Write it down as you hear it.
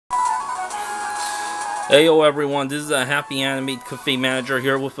Hey yo everyone, this is a HappyAnimaidCafeManager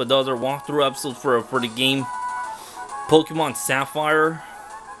here with another walkthrough episode for the game Pokemon Sapphire.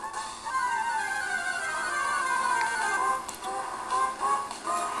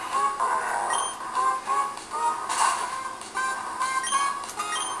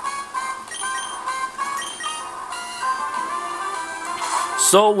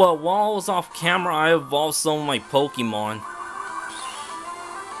 So while I was off camera, I evolved some of my Pokemon.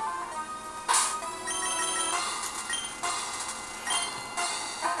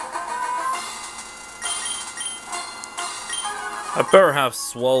 I better have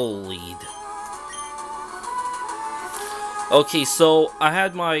Swallow lead. Okay, so I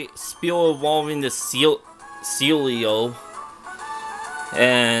had my Spiel evolving to Celio.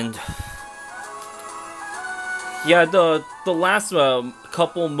 And yeah, the last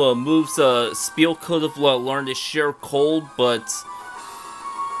couple moves, Spiel could have learned to share cold, but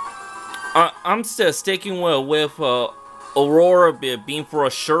I'm still sticking with Aurora being for a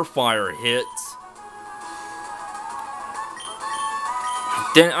surefire hit.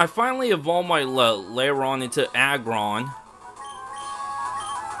 Then I finally evolved my Lairon into Aggron.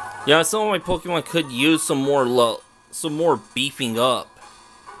 Yeah, some of my Pokemon could use some more beefing up.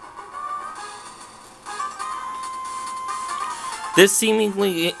 This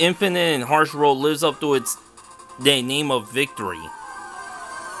seemingly infinite and harsh road lives up to its name of victory.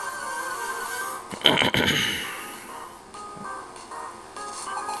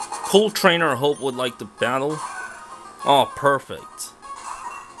 Cool Trainer Hope would like to battle. Oh, perfect.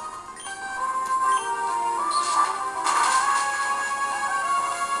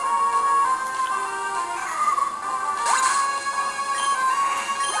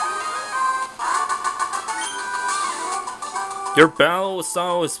 Your battle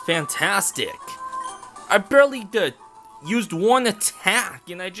style is fantastic. I barely used one attack,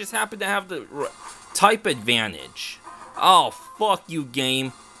 and I just happen to have the type advantage. Oh, fuck you,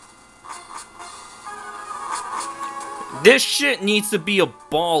 game. This shit needs to be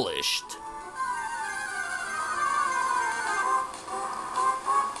abolished.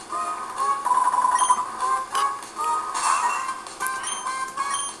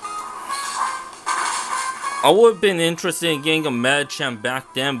 I would have been interested in getting a Medicham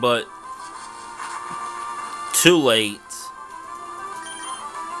back then, but too late.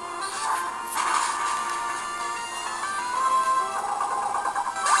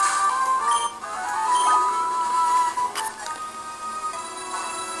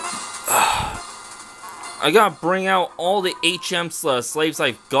 I gotta bring out all the HM slaves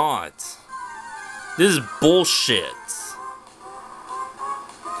I've got. This is bullshit.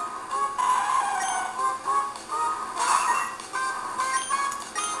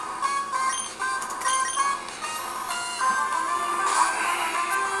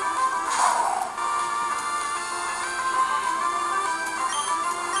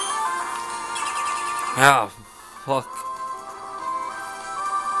 Ah, fuck.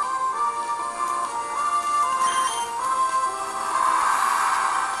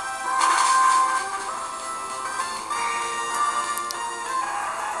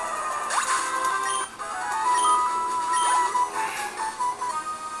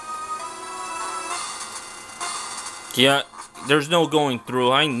 Yeah, there's no going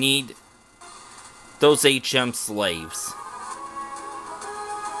through. I need those HM slaves.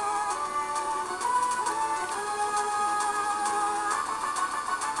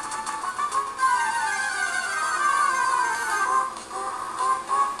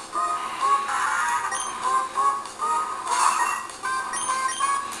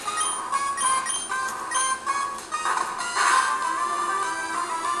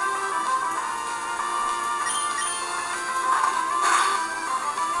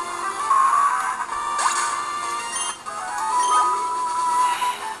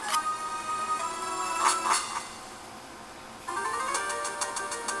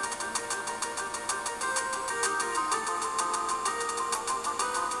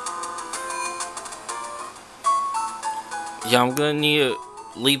 Yeah, I'm gonna need to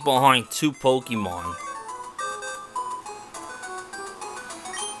leave behind 2 Pokemon.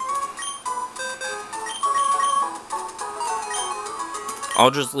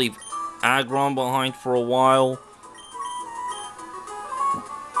 I'll just leave Aggron behind for a while.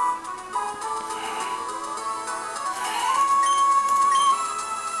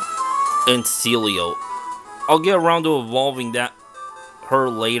 And Celio. I'll get around to evolving her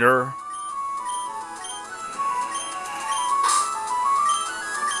later.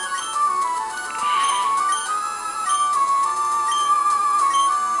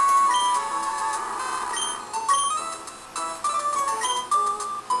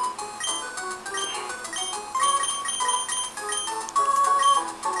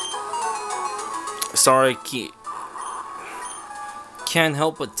 Sorry, can't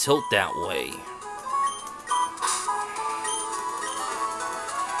help but tilt that way.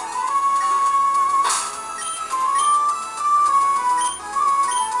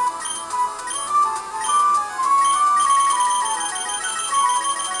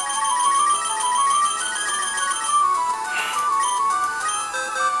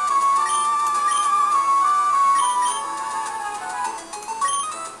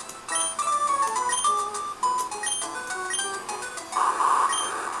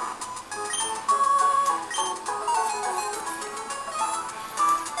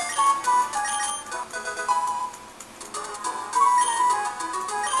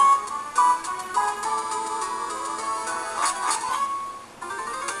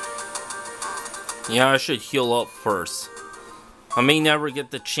 Yeah, I should heal up first. I may never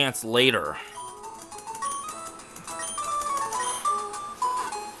get the chance later.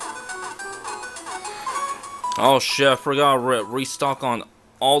 Oh shit, I forgot to restock on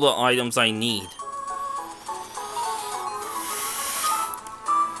all the items I need.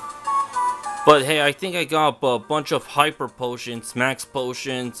 But hey, I think I got a bunch of hyper potions, max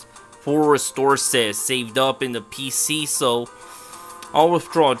potions, full restore sets saved up in the PC, so I'll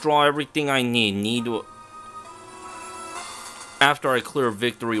draw everything I need after I clear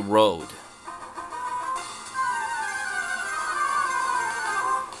Victory Road.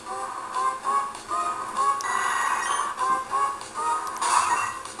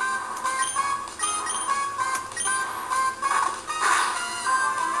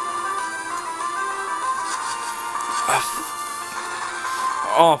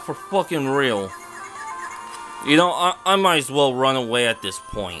 Oh, for fucking real. You know, I might as well run away at this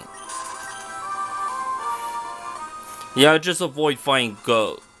point. Yeah, just avoid fighting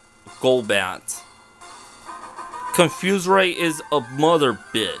Golbat. Confuse Ray is a mother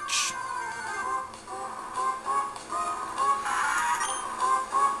bitch.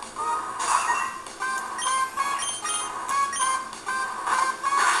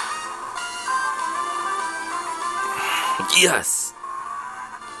 Yes!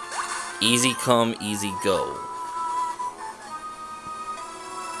 Easy come, easy go.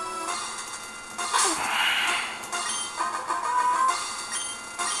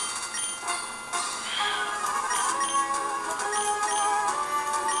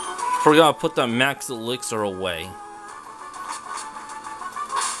 Forgot to put the max elixir away.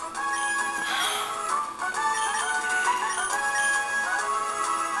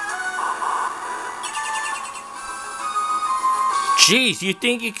 Jeez, you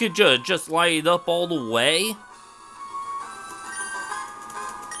think you could just light it up all the way?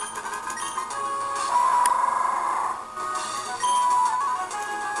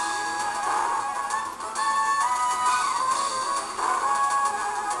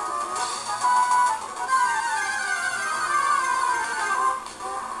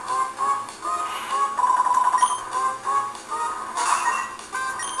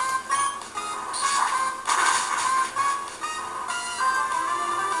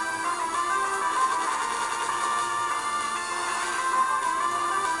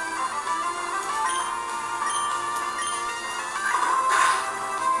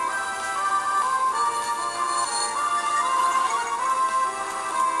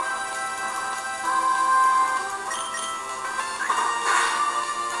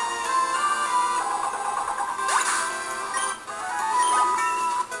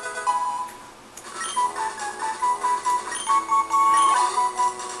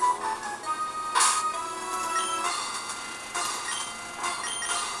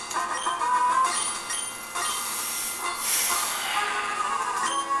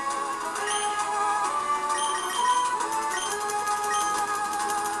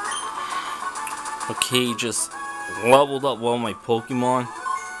 Okay, just leveled up one of my Pokemon.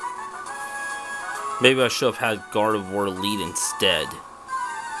 Maybe I should have had Gardevoir lead instead.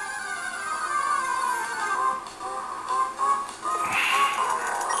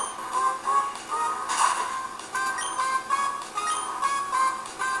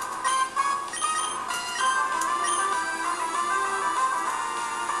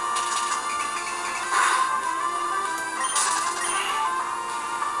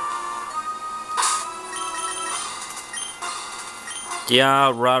 Yeah,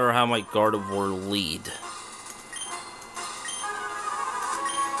 I'd rather have my Gardevoir lead.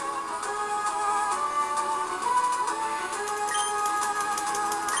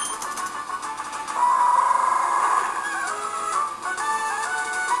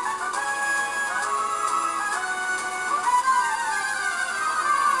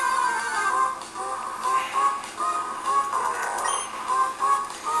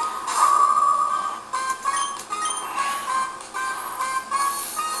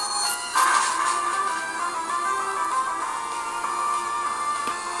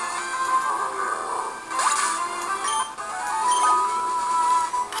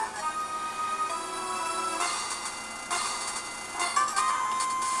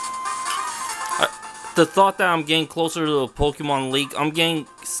 the thought that I'm getting closer to the Pokemon League, I'm getting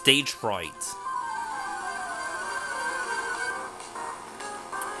stage fright.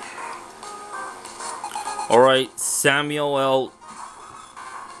 Alright, Samuel L.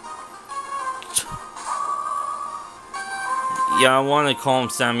 Yeah, I want to call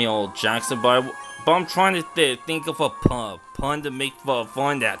him Samuel L. Jackson, but I'm trying to think of a pun to make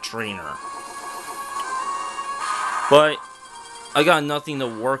fun that trainer. But I got nothing to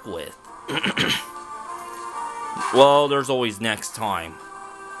work with. Well, there's always next time.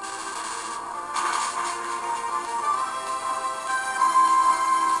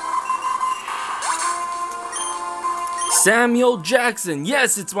 Samuel Jackson,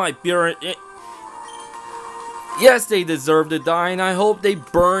 yes, it's my beer. Yes, they deserve to die, and I hope they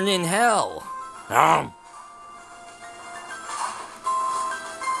burn in hell.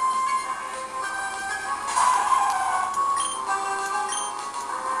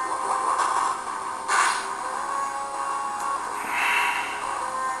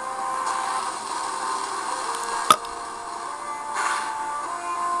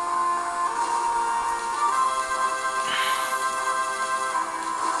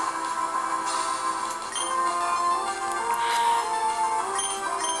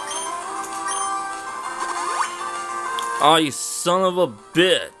 Oh, you son of a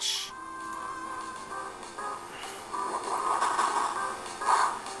bitch.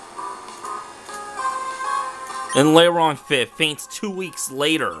 And later on, faints 2 weeks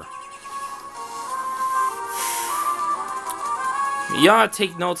later. You gotta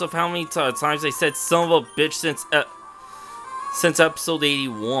take notes of how many times they said son of a bitch since episode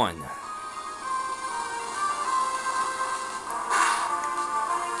 81.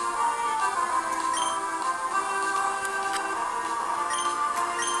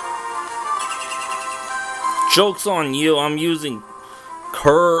 Joke's on you, I'm using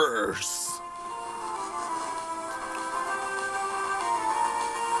curse.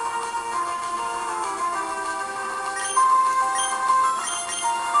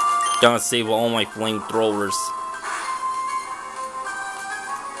 Gotta save all my flamethrowers.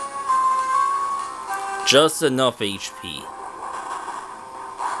 Just enough HP.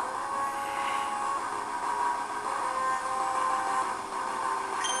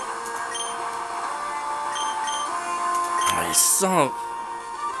 Son of...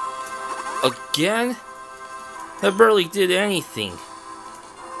 Again? I barely did anything.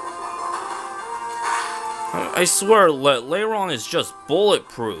 I swear, Leiron is just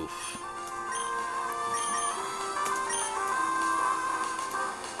bulletproof.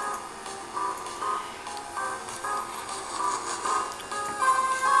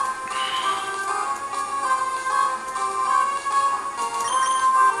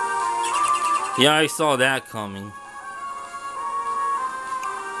 Yeah, I saw that coming.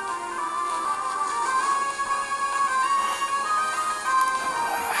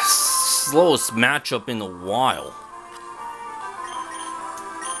 Slowest matchup in a while.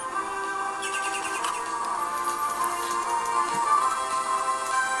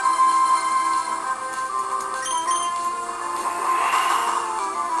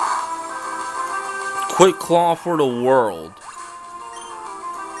 Quick Claw for the world,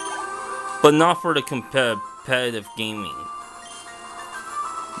 but not for the competitive gaming.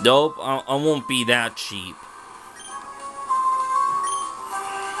 Nope, I won't be that cheap.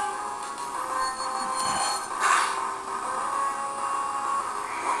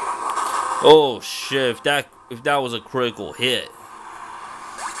 Oh shit, if that was a critical hit.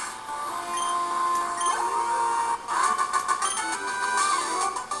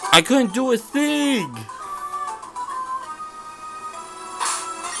 I couldn't do a thing!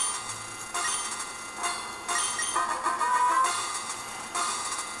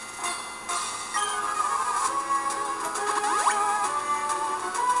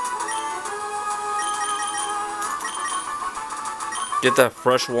 Get that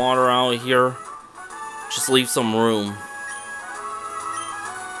fresh water out of here. Just leave some room.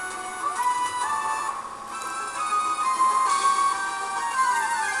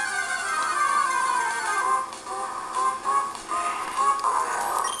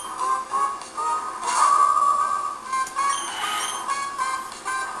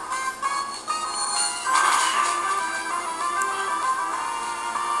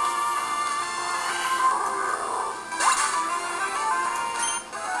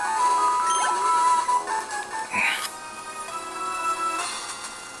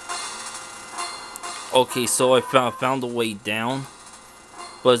 Okay, so I found the way down,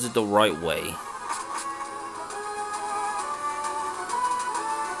 but is it the right way?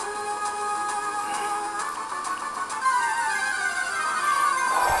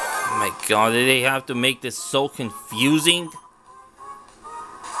 Oh my God, did they have to make this so confusing?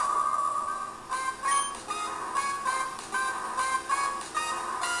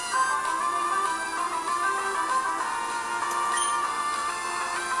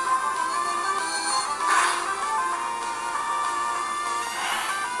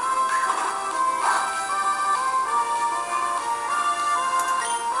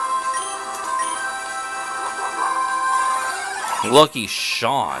 Lucky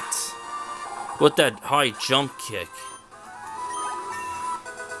shot. With that high jump kick.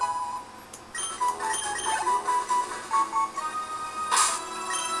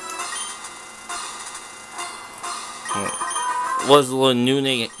 What's the little new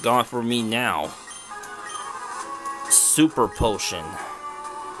thing it got for me now? Super potion.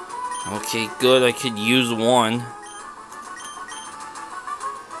 Okay, good. I could use one.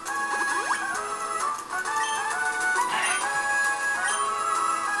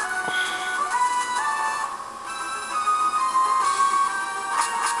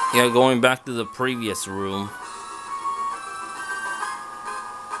 Yeah, going back to the previous room.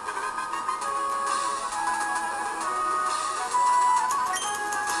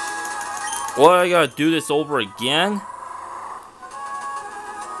 What, I gotta do this over again?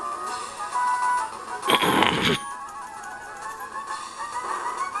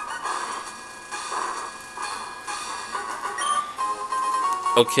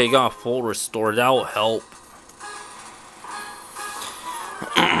 Okay, got a full restore. That'll help.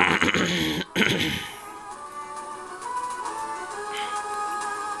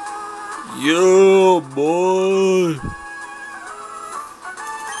 Yeah, boy.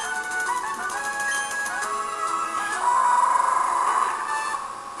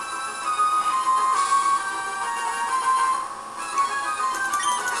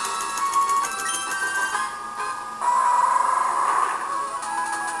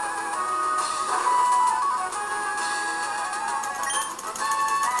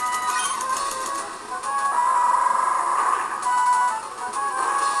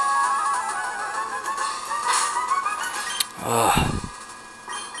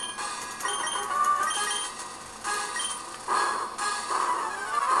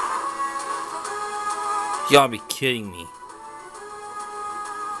 You gotta be kidding me.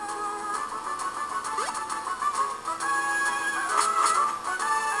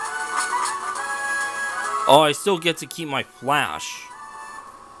 Oh, I still get to keep my flash.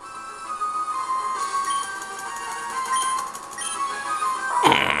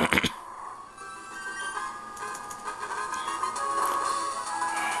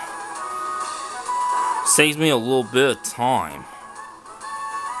 Saves me a little bit of time.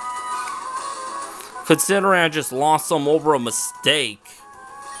 Considering I just lost some over a mistake.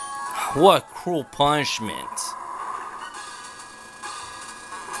 What a cruel punishment.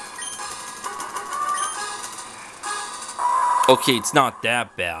 Okay, it's not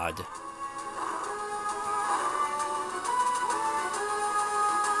that bad.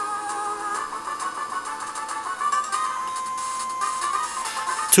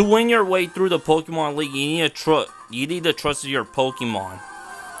 To win your way through the Pokemon League, you need to trust your Pokemon.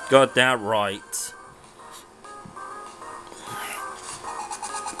 Got that right.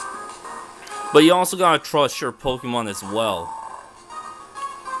 But you also gotta trust your Pokemon as well.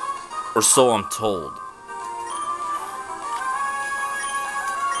 Or so I'm told.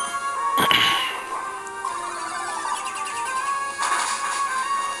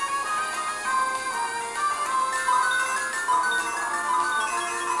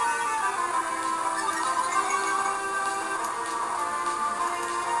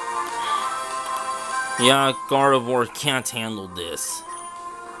 Yeah, Gardevoir can't handle this.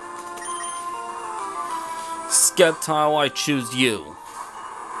 Sceptile, I choose you.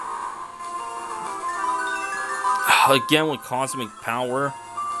 Again with Cosmic Power.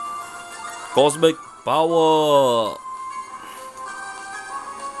 Cosmic Power!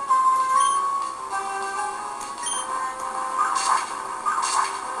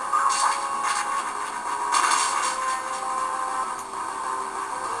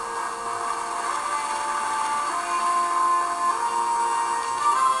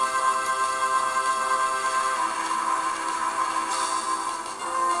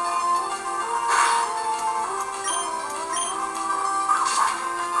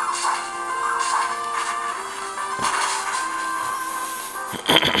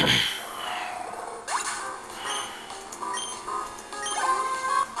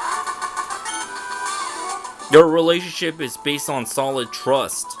 Your relationship is based on solid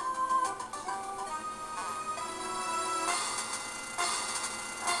trust.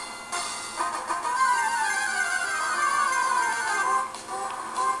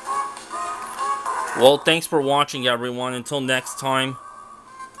 Well, thanks for watching, everyone. Until next time,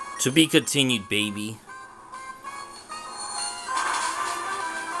 to be continued, baby.